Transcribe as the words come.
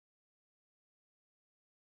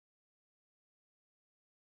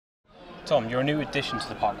Tom, you're a new addition to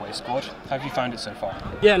the Parkway squad. How have you found it so far?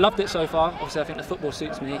 Yeah, loved it so far. Obviously, I think the football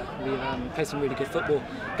suits me. We played some really good football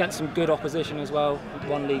against some good opposition as well.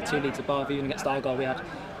 1 league, 2 leagues above. Even against Argyle, we had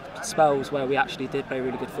spells where we actually did play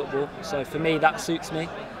really good football. So for me, that suits me.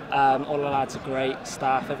 All the lads are great,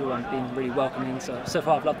 staff, everyone's been really welcoming. So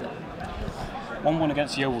far, I've loved it. 1-1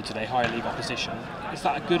 against Yeovil today, higher league opposition. Is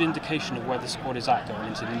that a good indication of where the squad is at going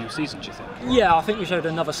into the new season, do you think? Yeah, I think we showed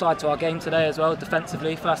another side to our game today as well,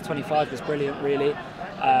 defensively. First 25 was brilliant, really. They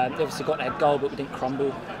obviously got their goal, but we didn't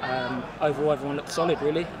crumble. Overall, everyone looked solid,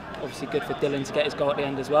 really. Obviously good for Dylan to get his goal at the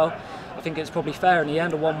end as well. I think it's probably fair in the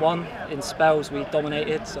end, a 1-1. In spells, we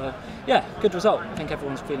dominated. So, yeah, good result. I think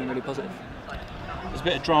everyone's feeling really positive. There's a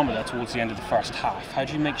bit of drama there towards the end of the first half. How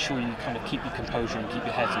do you make sure you kind of keep your composure and keep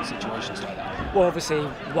your heads in situations like that? Well, obviously,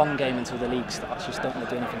 one game until the league starts, you just don't want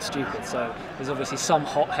to do anything stupid. So there's obviously some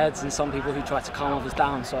hot heads and some people who try to calm others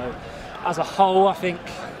down. So as a whole, I think,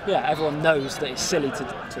 yeah, everyone knows that it's silly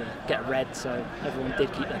to get red. So everyone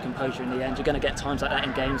did keep their composure in the end. You're going to get times like that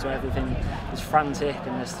in games where everything is frantic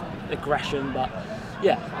and there's aggression. But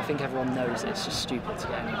yeah, I think everyone knows that it's just stupid to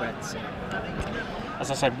get any reds. So. As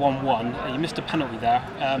I said, 1-1. You missed a penalty there,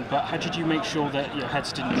 but how did you make sure that your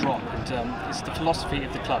heads didn't drop? And it's the philosophy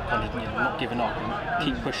of the club, kind of, not giving up and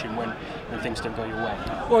keep pushing when things don't go your way.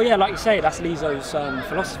 Well, yeah, like you say, that's Lizo's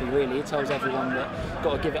philosophy. Really, he tells everyone that you've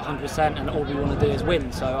got to give it 100%, and all we want to do is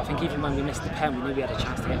win. So I think even when we missed the pen, we knew we had a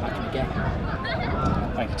chance to get back in the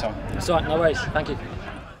game. Thank you, Tom. It's all right, no worries. Thank you.